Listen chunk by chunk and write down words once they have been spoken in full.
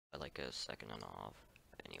like a second and a half.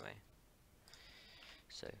 Anyway,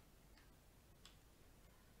 so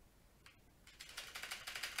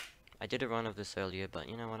I did a run of this earlier, but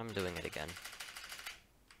you know what, I'm doing it again.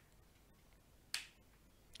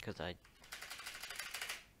 Because I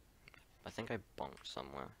think I bonked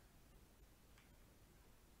somewhere.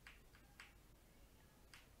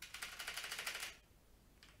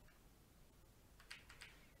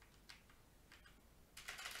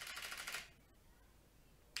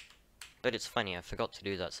 But it's funny, I forgot to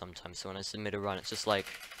do that sometimes, so when I submit a run, it's just like,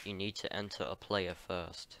 you need to enter a player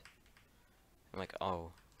first. I'm like,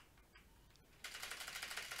 oh.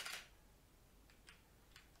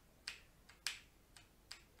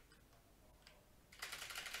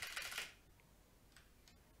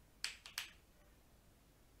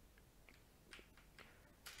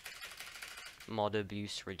 Mod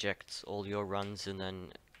abuse rejects all your runs and then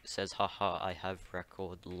says, haha, I have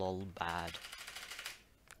record, lol, bad.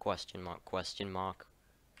 Question mark, question mark,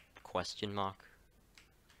 question mark.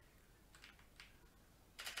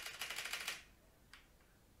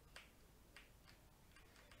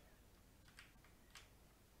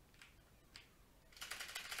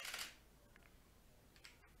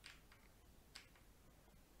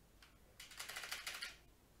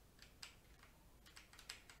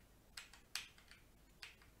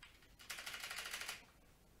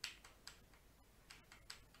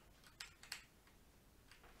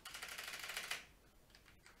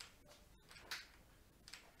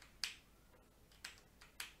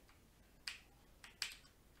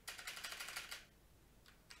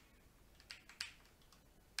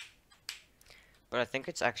 But I think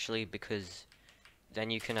it's actually because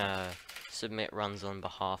then you can submit runs on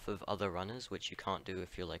behalf of other runners, which you can't do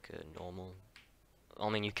if you're like a normal. I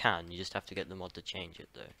mean, you can, you just have to get the mod to change it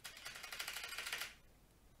though.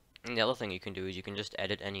 And the other thing you can do is you can just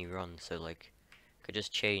edit any run, so like, you could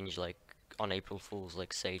just change like, on April Fools,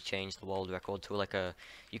 like say change the world record to like a,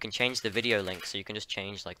 you can change the video link, so you can just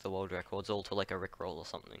change like the world records all to like a Rickroll or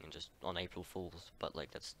something, and just on April Fools, but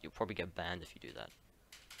like that's, you'll probably get banned if you do that.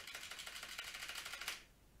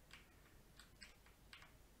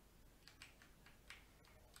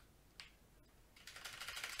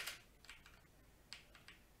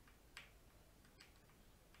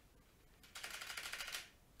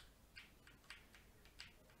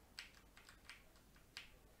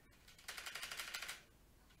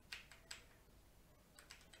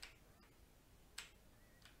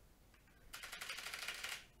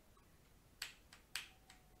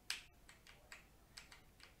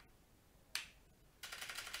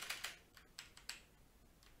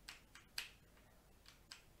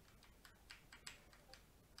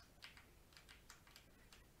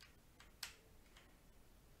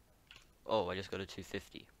 Oh, I just got a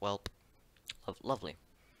 250. Well, lovely.